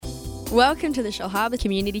Welcome to the Shellharbour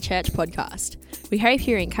Community Church podcast. We hope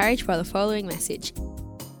you're encouraged by the following message.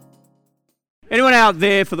 Anyone out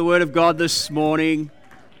there for the Word of God this morning?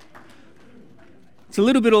 It's a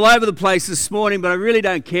little bit all over the place this morning, but I really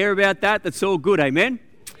don't care about that. That's all good, amen?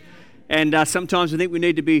 And sometimes I think we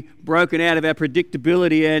need to be broken out of our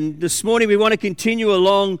predictability. And this morning we want to continue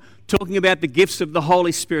along talking about the gifts of the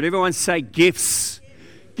Holy Spirit. Everyone say gifts.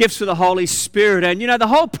 Gifts of the Holy Spirit. And you know, the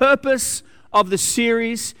whole purpose of the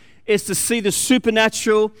series is to see the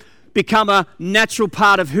supernatural become a natural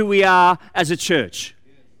part of who we are as a church.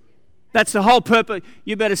 That's the whole purpose.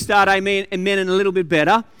 You better start amen and a little bit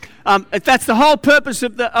better. That's the whole purpose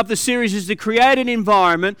of the series, is to create an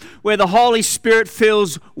environment where the Holy Spirit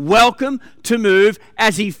feels welcome to move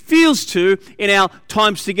as He feels to in our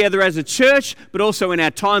times together as a church, but also in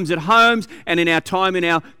our times at homes and in our time in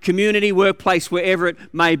our community, workplace, wherever it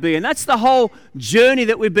may be. And that's the whole journey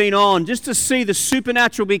that we've been on, just to see the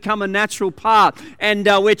supernatural become a natural part. And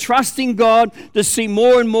we're trusting God to see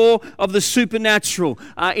more and more of the supernatural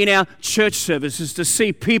in our church services, to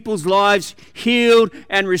see people's lives healed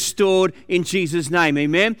and restored in Jesus' name,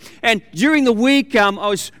 amen. And during the week, I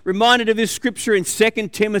was reminded of this scripture in 2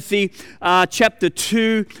 Timothy chapter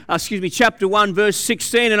 1, verse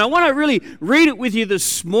 16. And I want to really read it with you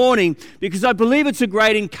this morning because I believe it's a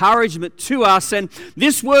great encouragement to us. And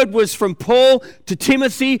this word was from Paul to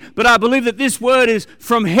Timothy, but I believe that this word is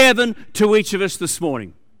from heaven to each of us this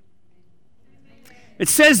morning. It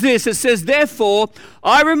says this, therefore,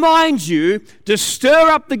 I remind you to stir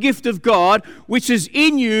up the gift of God, which is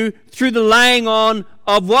in you through the laying on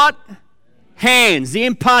of what? Hands, the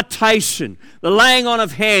impartation, the laying on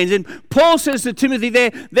of hands. And Paul says to Timothy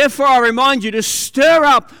there, therefore I remind you to stir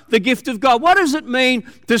up the gift of God. What does it mean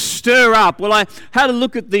to stir up? Well, I had a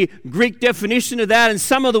look at the Greek definition of that, and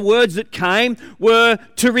some of the words that came were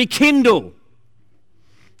to rekindle.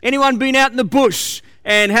 Anyone been out in the bush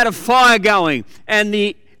and had a fire going, and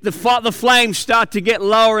the flames start to get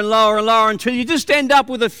lower and lower and lower until you just end up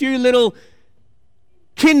with a few little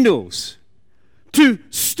kindles? To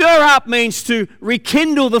stir up means to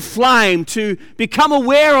rekindle the flame, to become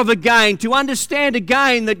aware of again, to understand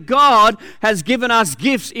again that God has given us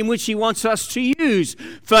gifts in which He wants us to use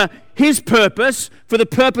for His purpose, for the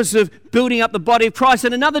purpose of building up the body of Christ.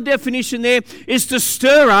 And another definition there is to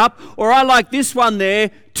stir up, or I like this one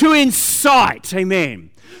there, to incite. Amen.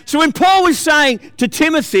 So when Paul was saying to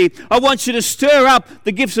Timothy, I want you to stir up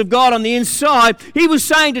the gifts of God on the inside, he was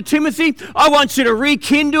saying to Timothy, I want you to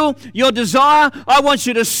rekindle your desire. I want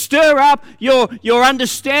you to stir up your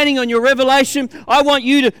understanding and your revelation. I want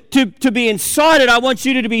you to be incited. I want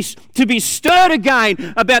you to be stirred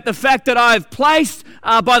again about the fact that I have placed,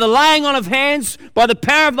 by the laying on of hands, by the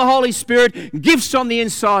power of the Holy Spirit, gifts on the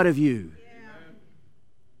inside of you.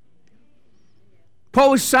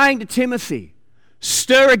 Paul was saying to Timothy,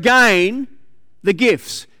 stir again the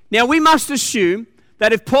gifts. Now we must assume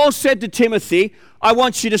that if Paul said to Timothy, I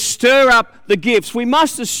want you to stir up the gifts, we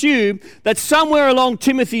must assume that somewhere along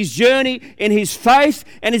Timothy's journey in his faith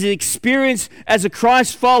and his experience as a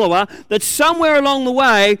Christ follower, that somewhere along the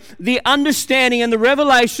way, the understanding and the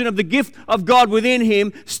revelation of the gift of God within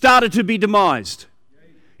him started to be demised.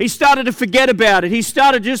 He started to forget about it. He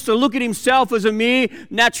started just to look at himself as a mere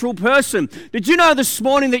natural person. Did you know this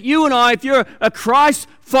morning that you and I, if you're a Christ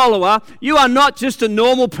follower, you are not just a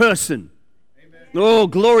normal person? Amen. Oh,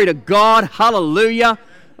 glory to God. Hallelujah.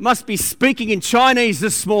 I must be speaking in Chinese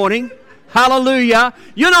this morning. Hallelujah.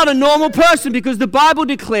 You're not a normal person because the Bible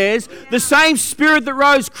declares the same Spirit that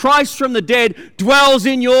rose Christ from the dead dwells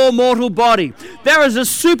in your mortal body. There is a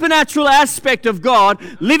supernatural aspect of God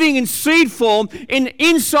living in seed form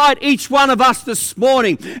inside each one of us this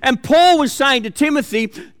morning. And Paul was saying to Timothy,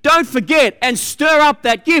 don't forget and stir up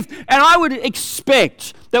that gift. And I would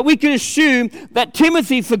expect that we can assume that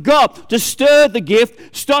Timothy forgot to stir the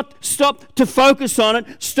gift, stopped to focus on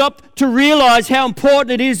it, stopped to realize how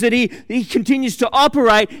important it is that he continues to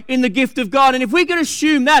operate in the gift of God. And if we can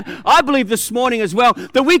assume that, I believe this morning as well,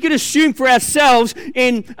 that we can assume for ourselves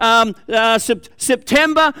in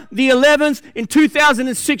September the 11th in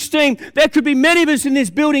 2016, there could be many of us in this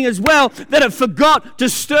building as well that have forgot to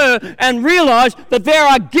stir and realize that there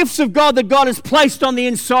are gifts of God that God has placed on the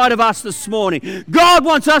inside of us this morning. God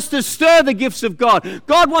wants us to stir the gifts of God.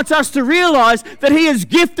 God wants us to realize that He has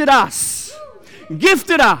gifted us,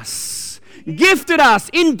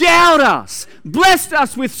 endowed us, blessed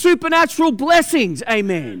us with supernatural blessings.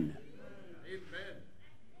 Amen.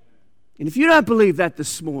 And if you don't believe that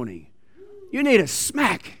this morning, you need a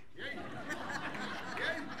smack.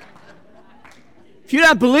 If you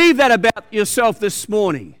don't believe that about yourself this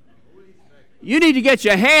morning, you need to get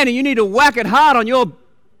your hand and you need to whack it hard on your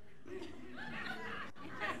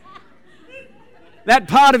that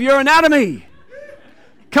part of your anatomy.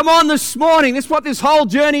 Come on this morning. That's what this whole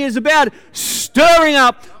journey is about. Stirring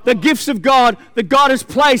up the gifts of God that God has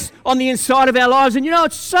placed on the inside of our lives. And you know,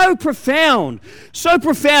 it's so profound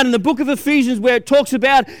in the book of Ephesians, where it talks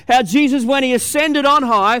about how Jesus, when he ascended on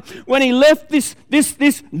high, when he left this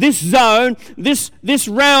zone, this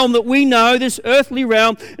realm that we know, this earthly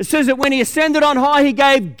realm, it says that when he ascended on high, he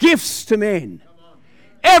gave gifts to men.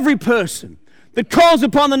 Every person that calls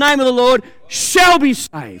upon the name of the Lord shall be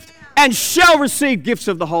saved and shall receive gifts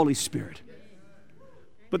of the Holy Spirit.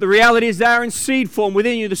 But the reality is they are in seed form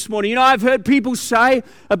within you this morning. You know, I've heard people say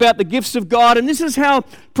about the gifts of God, and this is how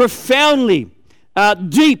profoundly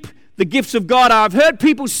deep the gifts of God are. I've heard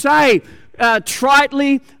people say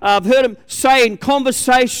tritely, I've heard them say in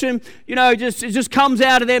conversation, you know, it just comes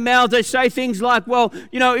out of their mouths. They say things like, well,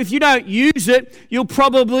 you know, if you don't use it, you'll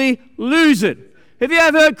probably lose it. Have you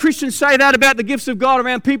ever heard Christians say that about the gifts of God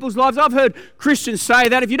around people's lives? I've heard Christians say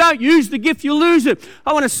that if you don't use the gift, you'll lose it.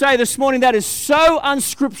 I want to say this morning that is so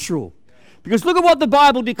unscriptural. Because look at what the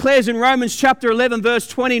Bible declares in Romans chapter 11, verse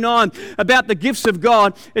 29 about the gifts of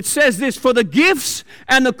God. It says this, "For the gifts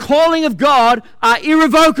and the calling of God are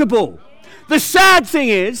irrevocable." The sad thing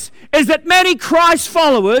is that many Christ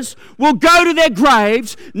followers will go to their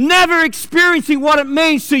graves never experiencing what it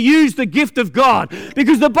means to use the gift of God.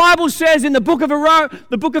 Because the Bible says in the book of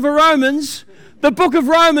Romans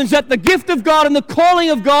that the gift of God and the calling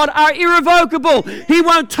of God are irrevocable. He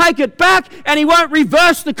won't take it back, and he won't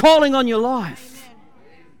reverse the calling on your life.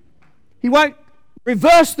 He won't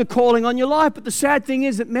reverse the calling on your life. But the sad thing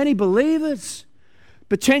is that many believers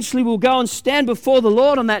potentially will go and stand before the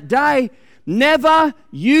Lord on that day, never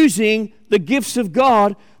using the gifts of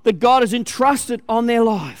God that God has entrusted on their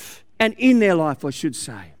life, and in their life, I should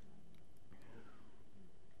say.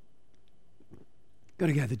 Got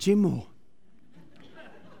to go to the gym more.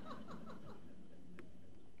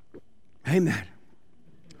 Amen.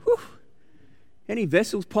 Whew. Any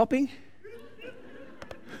vessels popping?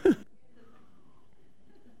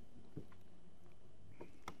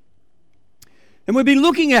 And we've been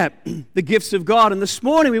looking at the gifts of God, and this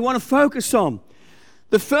morning we want to focus on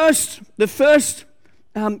the first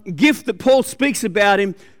gift that Paul speaks about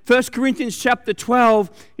in 1 Corinthians chapter 12.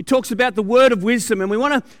 He talks about the word of wisdom, and we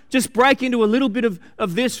want to just break into a little bit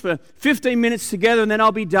of this for 15 minutes together, and then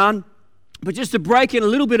I'll be done. But just to break in a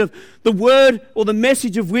little bit of the word or the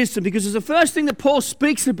message of wisdom, because it's the first thing that Paul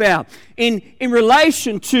speaks about in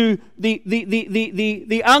relation to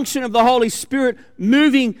the unction of the Holy Spirit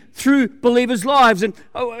moving through believers' lives. And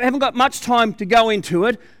I haven't got much time to go into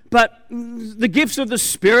it, but the gifts of the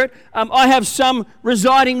Spirit, I have some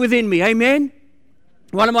residing within me. Amen?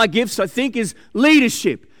 One of my gifts, I think, is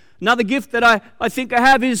leadership. Another gift that I think I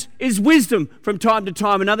have is wisdom from time to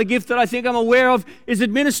time. Another gift that I think I'm aware of is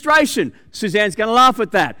administration. Suzanne's going to laugh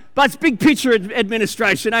at that. But it's big picture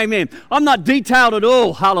administration, amen. I'm not detailed at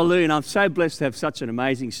all, hallelujah. And I'm so blessed to have such an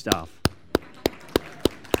amazing staff.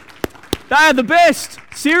 They are the best,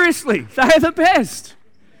 seriously. They are the best.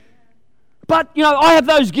 But, you know, I have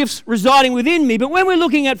those gifts residing within me. But when we're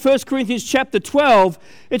looking at 1 Corinthians chapter 12,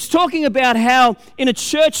 it's talking about how in a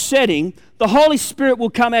church setting, the Holy Spirit will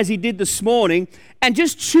come as he did this morning and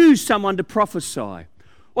just choose someone to prophesy,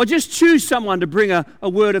 or just choose someone to bring a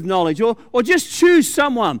word of knowledge, or just choose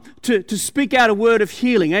someone to speak out a word of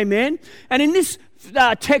healing. Amen? And in this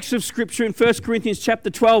text of Scripture in 1 Corinthians chapter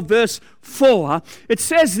 12, verse 4, it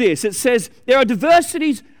says this. It says, there are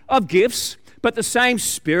diversities of gifts, but the same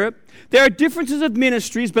Spirit. There are differences of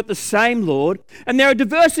ministries, but the same Lord. And there are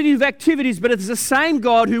diversities of activities, but it's the same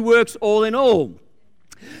God who works all in all.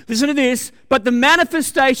 Listen to this. But the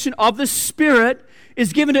manifestation of the Spirit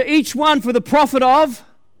is given to each one for the profit of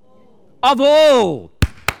all.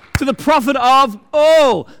 To the profit of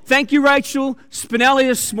all. Thank you, Rachel Spinelli,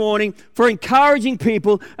 this morning for encouraging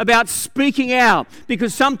people about speaking out.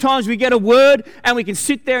 Because sometimes we get a word and we can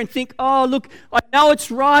sit there and think, oh, look, I know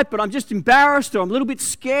it's right, but I'm just embarrassed or I'm a little bit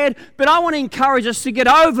scared. But I want to encourage us to get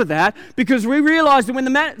over that, because we realize that when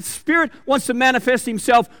the Spirit wants to manifest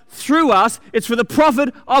himself through us, it's for the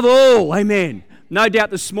profit of all. Amen. No doubt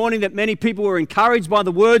this morning that many people were encouraged by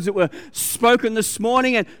the words that were spoken this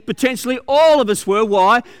morning, and potentially all of us were.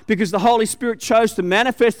 Why? Because the Holy Spirit chose to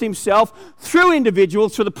manifest himself through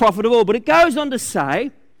individuals for the profit of all. But it goes on to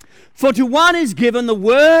say, for to one is given the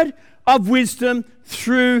word of wisdom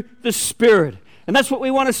through the Spirit. And that's what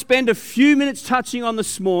we want to spend a few minutes touching on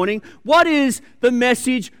this morning. What is the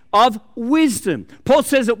message of wisdom? Paul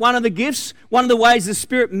says that one of the gifts, one of the ways the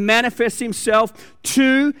Spirit manifests himself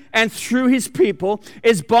to and through his people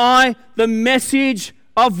is by the message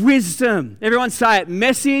of wisdom. Everyone say it,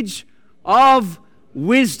 message of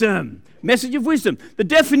wisdom. Message of wisdom. The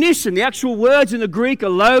definition, the actual words in the Greek are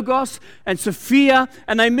logos and sophia,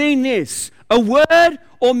 and they mean this: a word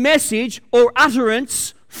or message or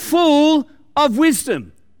utterance full of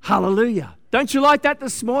wisdom. Hallelujah. Don't you like that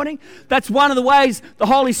this morning? That's one of the ways the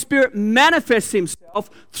Holy Spirit manifests himself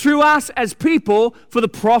through us as people for the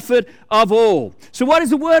profit of all. So what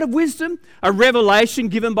is a word of wisdom? A revelation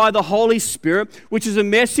given by the Holy Spirit, which is a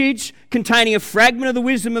message containing a fragment of the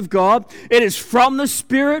wisdom of God. It is from the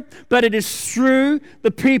Spirit, but it is through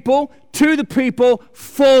the people, to the people,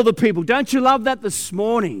 for the people. Don't you love that this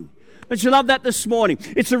morning? Don't you love that this morning?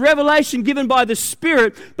 It's a revelation given by the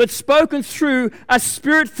Spirit, but spoken through a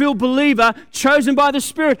Spirit-filled believer chosen by the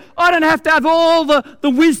Spirit. I don't have to have all the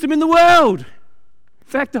wisdom in the world. In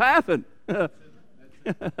fact, I haven't.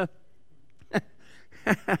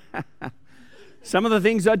 Some of the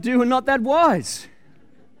things I do are not that wise.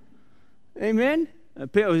 Amen?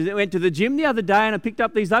 I went to the gym the other day and I picked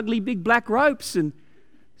up these ugly big black ropes and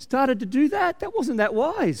started to do that. That wasn't that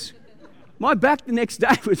wise. My back the next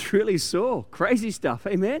day was really sore. Crazy stuff,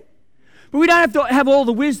 amen? But we don't have to have all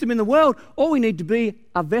the wisdom in the world. All we need to be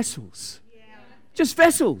are vessels. Yeah. Just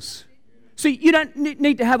vessels. So you don't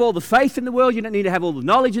need to have all the faith in the world. You don't need to have all the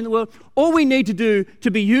knowledge in the world. All we need to do to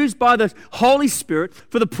be used by the Holy Spirit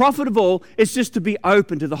for the profit of all is just to be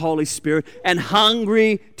open to the Holy Spirit and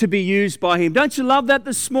hungry to be used by Him. Don't you love that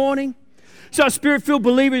this morning? So a Spirit-filled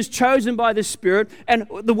believer is chosen by the Spirit, and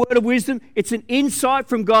the word of wisdom, it's an insight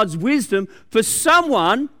from God's wisdom for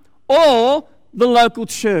someone or the local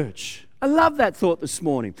church. I love that thought this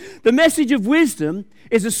morning. The message of wisdom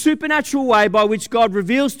is a supernatural way by which God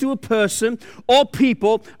reveals to a person or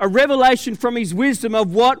people a revelation from His wisdom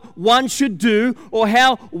of what one should do or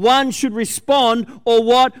how one should respond or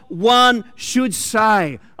what one should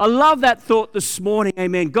say. I love that thought this morning,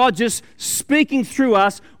 amen. God just speaking through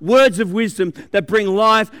us words of wisdom that bring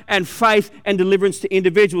life and faith and deliverance to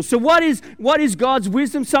individuals. So what is God's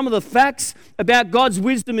wisdom? Some of the facts about God's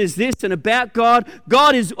wisdom is this, and about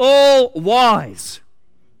God is all wise.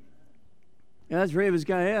 As three of us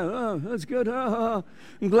go, yeah, oh, that's good. Oh.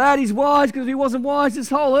 I'm glad He's wise, because if He wasn't wise, this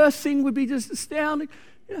whole earth thing would be just astounding.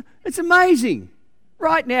 You know, it's amazing.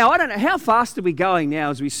 Right now, I don't know, how fast are we going now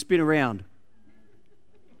as we spin around?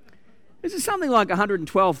 Is it something like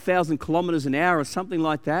 112,000 kilometres an hour or something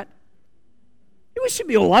like that? We should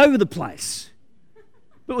be all over the place.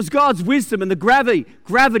 But it was God's wisdom and the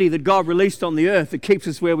gravity that God released on the earth that keeps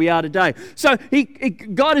us where we are today. So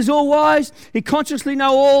God is all wise. He consciously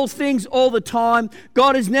knows all things all the time.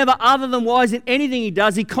 God is never other than wise in anything He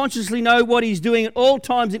does. He consciously knows what He's doing at all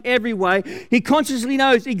times in every way. He consciously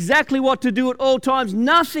knows exactly what to do at all times.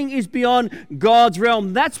 Nothing is beyond God's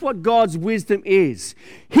realm. That's what God's wisdom is.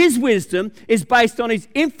 His wisdom is based on His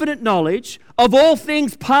infinite knowledge of all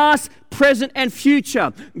things past, present, and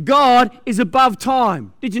future. God is above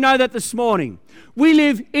time. Did you know that this morning? We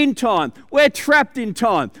live in time. We're trapped in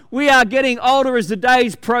time. We are getting older as the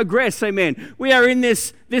days progress, amen. We are in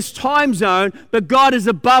this time zone, but God is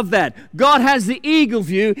above that. God has the eagle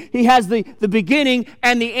view. He has the beginning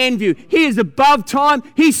and the end view. He is above time.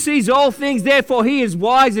 He sees all things. Therefore, He is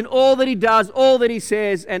wise in all that He does, all that He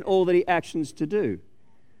says, and all that He actions to do.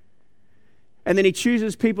 And then He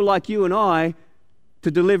chooses people like you and I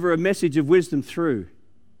to deliver a message of wisdom through.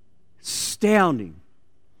 Astounding.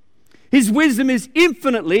 His wisdom is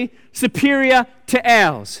infinitely superior to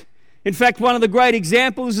ours. In fact, one of the great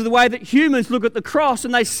examples is the way that humans look at the cross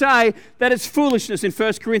and they say that it's foolishness. In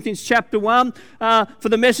 1 Corinthians chapter 1, for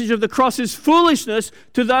the message of the cross is foolishness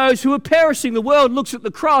to those who are perishing. The world looks at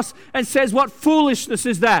the cross and says, what foolishness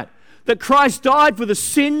is that? That Christ died for the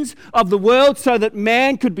sins of the world so that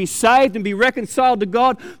man could be saved and be reconciled to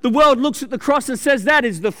God. The world looks at the cross and says that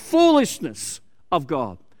is the foolishness of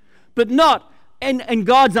God. But not in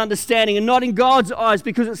God's understanding and not in God's eyes,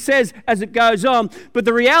 because it says as it goes on, but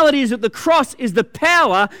the reality is that the cross is the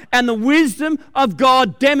power and the wisdom of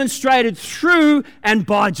God demonstrated through and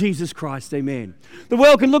by Jesus Christ. Amen. The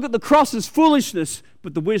world can look at the cross as foolishness,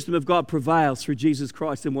 but the wisdom of God prevails through Jesus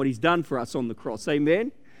Christ and what He's done for us on the cross.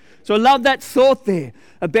 Amen. So I love that thought there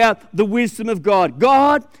about the wisdom of God.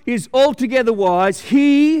 God is altogether wise.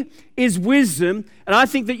 He is wisdom. And I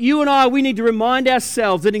think that you and I, we need to remind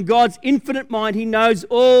ourselves that in God's infinite mind, He knows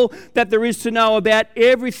all that there is to know about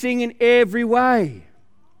everything in every way.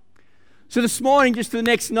 So this morning, just for the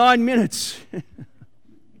next 9 minutes,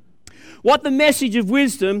 what the message of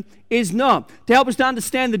wisdom is not, to help us to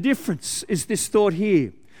understand the difference, is this thought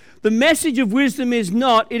here. The message of wisdom is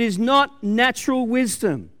not natural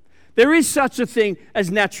wisdom. There is such a thing as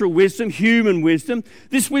natural wisdom, human wisdom.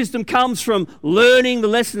 This wisdom comes from learning the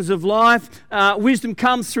lessons of life. Wisdom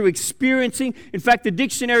comes through experiencing. In fact, the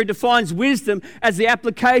dictionary defines wisdom as the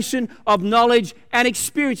application of knowledge and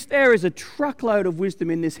experience. There is a truckload of wisdom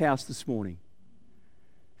in this house this morning.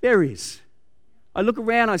 There is. I look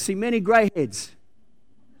around, I see many grey heads.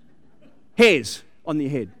 Hairs on your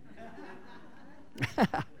head.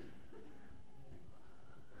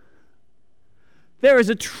 There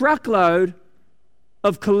is a truckload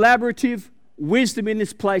of collaborative wisdom in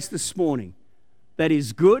this place this morning that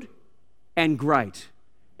is good and great,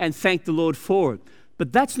 and thank the Lord for it.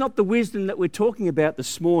 But that's not the wisdom that we're talking about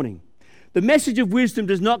this morning. The message of wisdom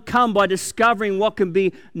does not come by discovering what can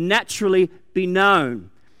be naturally be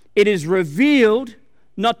known. It is revealed,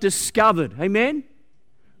 not discovered. Amen?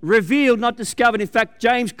 Revealed, not discovered. In fact,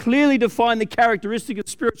 James clearly defined the characteristic of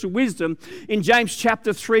spiritual wisdom in James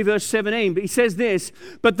chapter 3, verse 17. But he says this,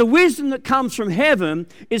 but the wisdom that comes from heaven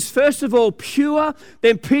is first of all pure,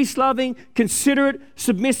 then peace-loving, considerate,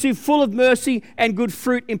 submissive, full of mercy and good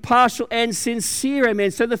fruit, impartial and sincere. Amen.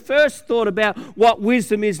 So the first thought about what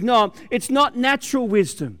wisdom is not, it's not natural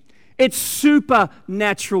wisdom. It's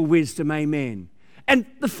supernatural wisdom. Amen. And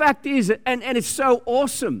the fact is, and it's so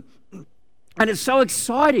awesome, and it's so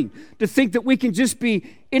exciting to think that we can just be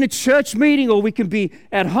in a church meeting, or we can be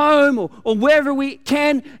at home, or wherever we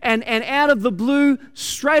can, and out of the blue,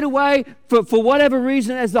 straight away, for whatever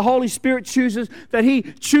reason, as the Holy Spirit chooses, that He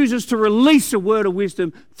chooses to release a word of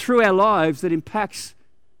wisdom through our lives that impacts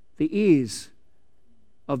the ears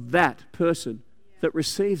of that person that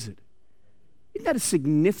receives it. Isn't that a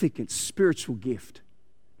significant spiritual gift?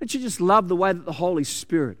 Don't you just love the way that the Holy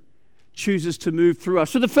Spirit chooses to move through us?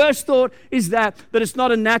 So the first thought is that it's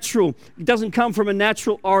not a natural, it doesn't come from a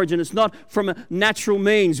natural origin. It's not from a natural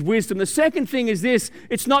means, wisdom. The second thing is this,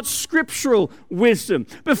 it's not scriptural wisdom.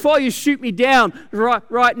 Before you shoot me down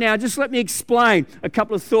right now, just let me explain a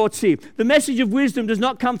couple of thoughts here. The message of wisdom does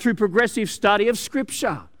not come through progressive study of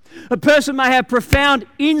Scripture. A person may have profound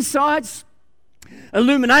insights,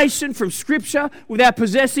 illumination from Scripture without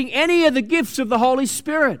possessing any of the gifts of the Holy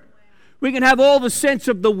Spirit. We can have all the sense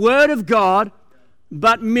of the Word of God,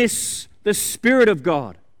 but miss the Spirit of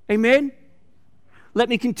God. Amen? Let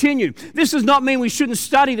me continue. This does not mean we shouldn't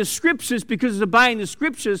study the Scriptures, because it's obeying the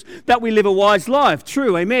Scriptures that we live a wise life.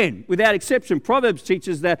 True, amen. Without exception, Proverbs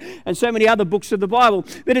teaches that, and so many other books of the Bible,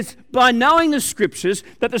 that it's by knowing the Scriptures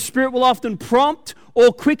that the Spirit will often prompt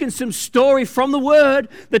or quicken some story from the Word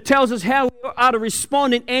that tells us how we are to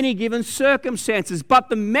respond in any given circumstances. But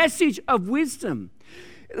the message of wisdom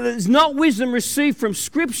is not wisdom received from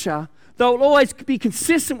Scripture, though it will always be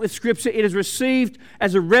consistent with Scripture. It is received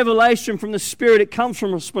as a revelation from the Spirit. It comes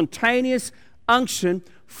from a spontaneous unction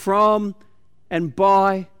from and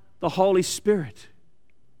by the Holy Spirit.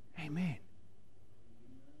 Amen.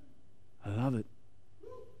 I love it.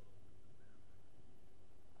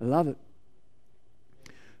 I love it.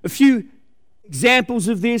 A few examples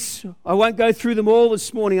of this. I won't go through them all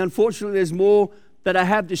this morning. Unfortunately, there's more that I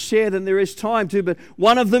have to share than there is time to, but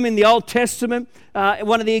one of them in the Old Testament,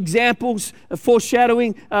 one of the examples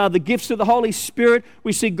foreshadowing the gifts of the Holy Spirit,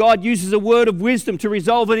 we see God uses a word of wisdom to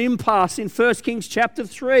resolve an impasse in 1 Kings chapter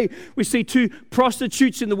 3. We see two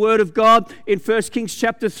prostitutes in the Word of God in 1 Kings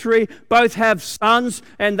chapter 3. Both have sons,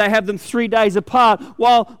 and they have them 3 days apart.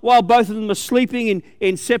 While both of them are sleeping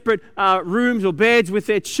in separate rooms or beds with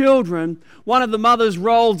their children, one of the mothers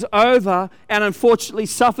rolls over and unfortunately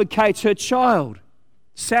suffocates her child.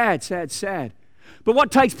 Sad, sad, sad. But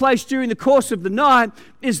what takes place during the course of the night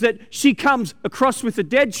is that she comes across with the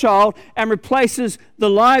dead child and replaces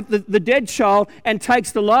the dead child and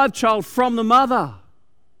takes the live child from the mother.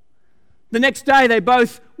 The next day they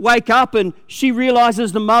both wake up, and she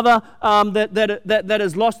realizes the mother that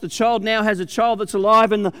has lost the child now has a child that's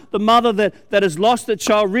alive, and the mother that has lost the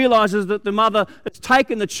child realizes that the mother has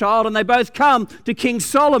taken the child, and they both come to King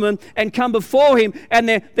Solomon and come before him, and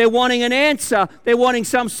they're wanting an answer. They're wanting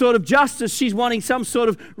some sort of justice. She's wanting some sort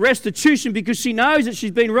of restitution because she knows that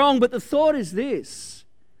she's been wrong. But the thought is this.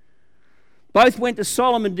 Both went to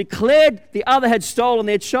Solomon, declared the other had stolen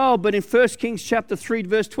their child. But in 1 Kings chapter 3,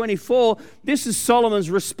 verse 24, this is Solomon's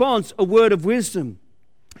response, a word of wisdom.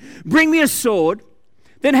 Bring me a sword,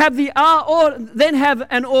 then have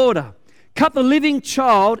an order. Cut the living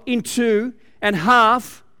child in two and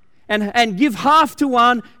half, and give half to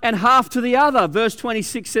one and half to the other. Verse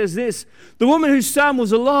 26 says this, the woman whose son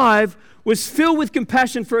was alive was filled with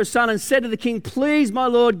compassion for her son and said to the king, please, my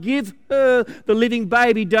lord, give her the living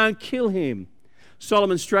baby, don't kill him.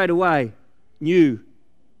 Solomon straight away knew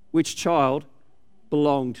which child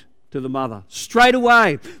belonged to the mother. Straight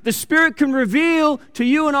away. The Spirit can reveal to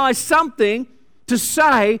you and I something to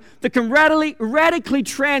say that can radically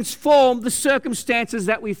transform the circumstances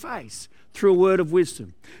that we face through a word of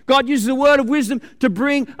wisdom. God uses a word of wisdom to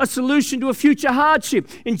bring a solution to a future hardship.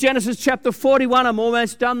 In Genesis chapter 41, I'm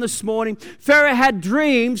almost done this morning, Pharaoh had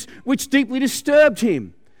dreams which deeply disturbed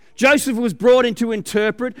him. Joseph was brought in to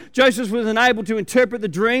interpret. Joseph was unable to interpret the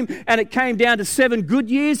dream, and it came down to 7 good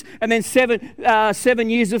years and then 7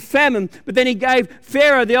 years of famine. But then he gave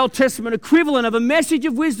Pharaoh the Old Testament equivalent of a message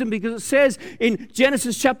of wisdom, because it says in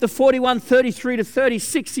Genesis chapter 41, 33 to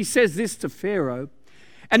 36, he says this to Pharaoh.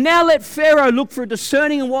 And now let Pharaoh look for a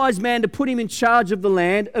discerning and wise man to put him in charge of the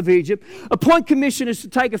land of Egypt. Appoint commissioners to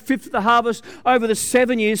take 1/5 of the harvest over the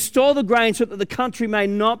 7 years. Store the grain so that the country may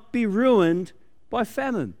not be ruined by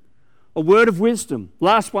famine. A word of wisdom.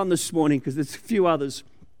 Last one this morning, because there's a few others.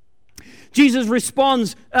 Jesus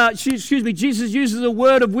uses a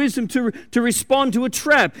word of wisdom to respond to a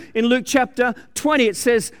trap. In Luke chapter 20, it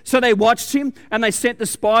says, so they watched him, and they sent the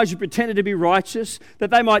spies who pretended to be righteous, that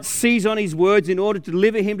they might seize on his words in order to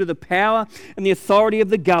deliver him to the power and the authority of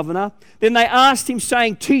the governor. Then they asked him,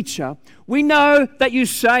 saying, Teacher, we know that you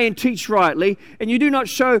say and teach rightly, and you do not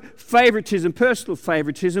show favoritism, personal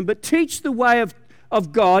favoritism, but teach the way of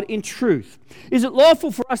God in truth. Is it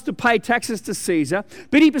lawful for us to pay taxes to Caesar?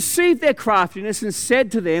 But he perceived their craftiness and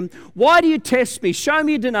said to them, why do you test me? Show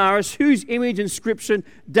me a denarius. Whose image and inscription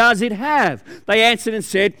does it have? They answered and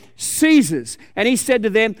said, Caesar's. And he said to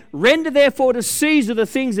them, render therefore to Caesar the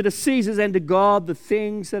things that are Caesar's, and to God the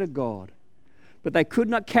things that are God. But they could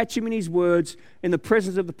not catch him in his words in the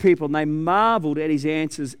presence of the people, and they marveled at his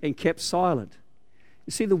answers and kept silent.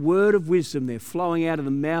 You see the word of wisdom there flowing out of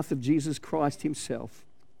the mouth of Jesus Christ himself.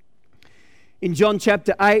 In John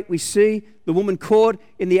chapter 8, we see the woman caught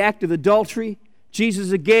in the act of adultery.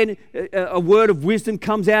 Jesus again, a word of wisdom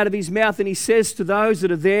comes out of his mouth, and he says to those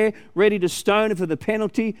that are there, ready to stone her for the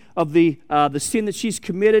penalty of the sin that she's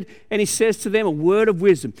committed, and he says to them a word of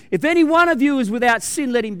wisdom. If any one of you is without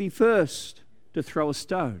sin, let him be first to throw a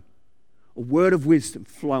stone. A word of wisdom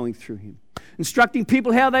flowing through him. Instructing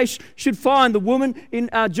people how they should find the woman in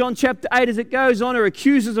John chapter 8 as it goes on. Her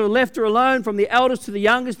accusers are left her alone, from the eldest to the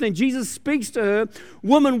youngest. Then Jesus speaks to her,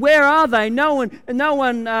 woman, where are they?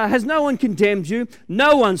 Has no one condemned you?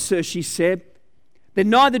 No one, sir, she said. Then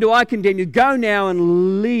neither do I condemn you. Go now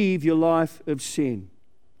and leave your life of sin.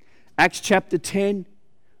 Acts chapter 10,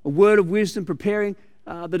 a word of wisdom preparing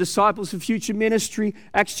the disciples for future ministry.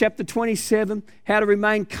 Acts chapter 27, how to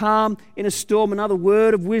remain calm in a storm, another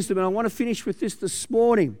word of wisdom. And I want to finish with this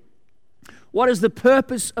morning. What is the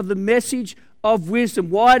purpose of the message of wisdom?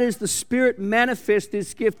 Why does the Spirit manifest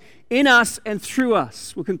this gift in us and through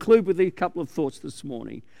us? We'll conclude with a couple of thoughts this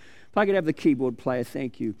morning. If I could have the keyboard player,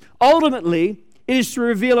 thank you. Ultimately, it is to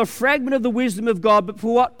reveal a fragment of the wisdom of God, but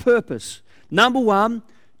for what purpose? Number one,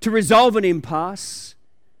 to resolve an impasse,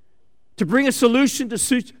 to bring a solution to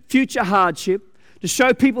future hardship, to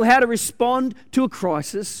show people how to respond to a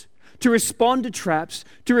crisis, to respond to traps,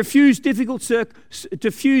 to fuse difficult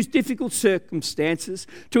circumstances,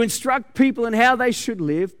 to instruct people in how they should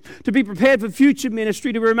live, to be prepared for future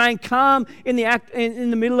ministry, to remain calm in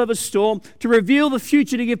the middle of a storm, to reveal the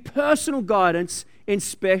future, to give personal guidance in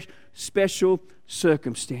special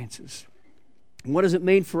circumstances. And what does it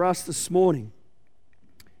mean for us this morning?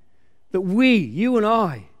 That we, you and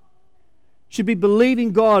I, should be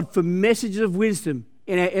believing God for messages of wisdom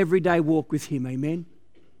in our everyday walk with Him. Amen?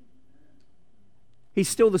 He's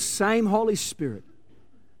still the same Holy Spirit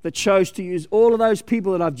that chose to use all of those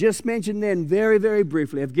people that I've just mentioned then very, very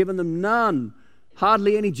briefly. I've given them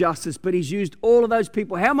hardly any justice, but He's used all of those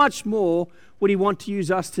people. How much more would He want to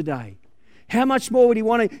use us today? How much more would He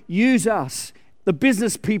want to use us, the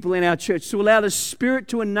business people in our church, to allow the Spirit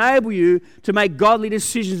to enable you to make godly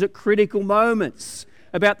decisions at critical moments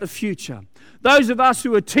about the future? Those of us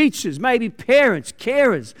who are teachers, maybe parents,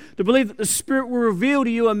 carers, to believe that the Spirit will reveal to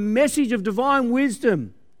you a message of divine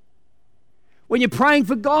wisdom. When you're praying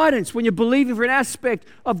for guidance, when you're believing for an aspect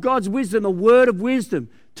of God's wisdom, a word of wisdom,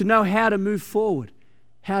 to know how to move forward,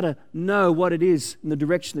 how to know what it is in the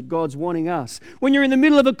direction that God's wanting us. When you're in the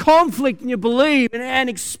middle of a conflict and you believe and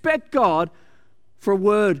expect God for a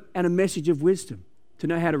word and a message of wisdom, to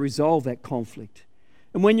know how to resolve that conflict.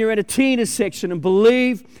 And when you're at a T intersection and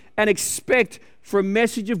believe and expect for a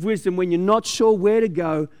message of wisdom when you're not sure where to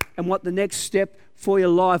go and what the next step for your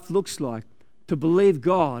life looks like, to believe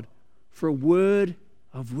God for a word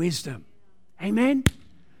of wisdom. Amen?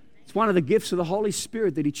 It's one of the gifts of the Holy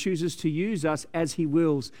Spirit that He chooses to use us as He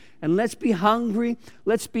wills. And let's be hungry,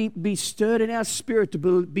 let's be stirred in our spirit to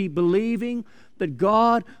be believing that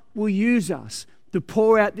God will use us. to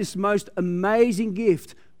pour out this most amazing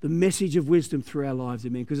gift, the message of wisdom through our lives.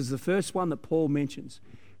 Amen. Because it's the first one that Paul mentions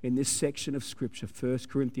in this section of Scripture, 1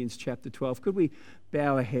 Corinthians chapter 12. Could we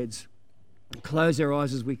bow our heads and close our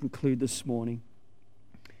eyes as we conclude this morning?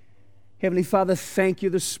 Heavenly Father, thank you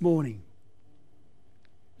this morning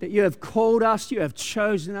that you have called us, you have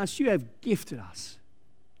chosen us, you have gifted us.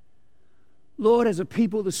 Lord, as a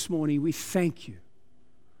people this morning, we thank you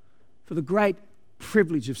for the great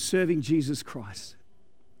privilege of serving Jesus Christ,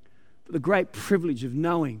 for the great privilege of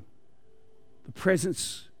knowing the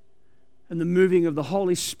presence and the moving of the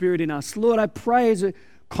Holy Spirit in us. Lord, I pray as a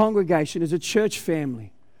congregation, as a church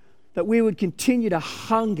family, that we would continue to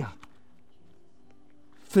hunger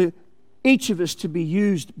for each of us to be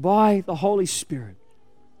used by the Holy Spirit.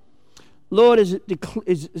 Lord, as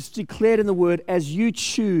it's declared in the Word, as you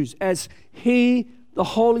choose, as He, the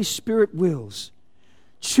Holy Spirit, wills,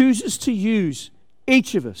 chooses to use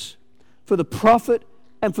each of us for the profit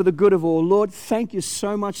and for the good of all. Lord, thank you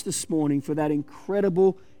so much this morning for that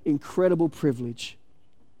incredible privilege.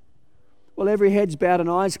 Well, every head's bowed and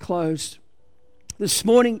eyes closed. This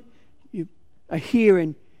morning, you are here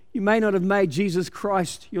and you may not have made Jesus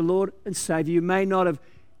Christ your Lord and Savior. You may not have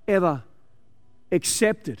ever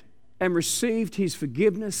accepted and received His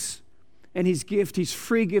forgiveness and His gift, His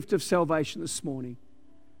free gift of salvation this morning.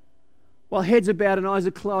 While heads are bowed and eyes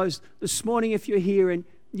are closed, this morning if you're here and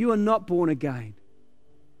you are not born again,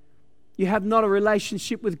 you have not a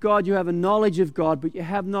relationship with God, you have a knowledge of God, but you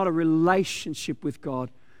have not a relationship with God,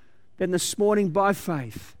 then this morning by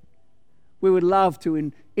faith, we would love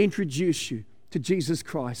to introduce you to Jesus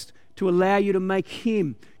Christ, to allow you to make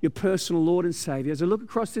Him your personal Lord and Savior. As I look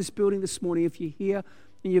across this building this morning, if you're here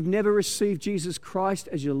and you've never received Jesus Christ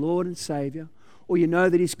as your Lord and Savior, or you know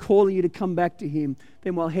that He's calling you to come back to Him,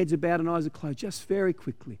 then while heads are bowed and eyes are closed, just very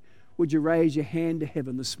quickly, would you raise your hand to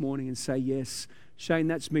heaven this morning and say, yes, Shane,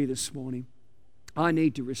 that's me this morning. I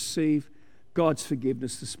need to receive God's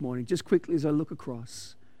forgiveness this morning. Just quickly as I look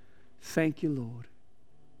across. Thank you, Lord.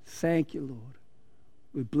 Thank you, Lord.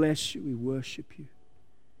 We bless you. We worship you.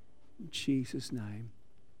 In Jesus' name.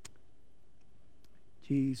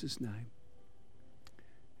 Jesus' name.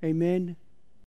 Amen.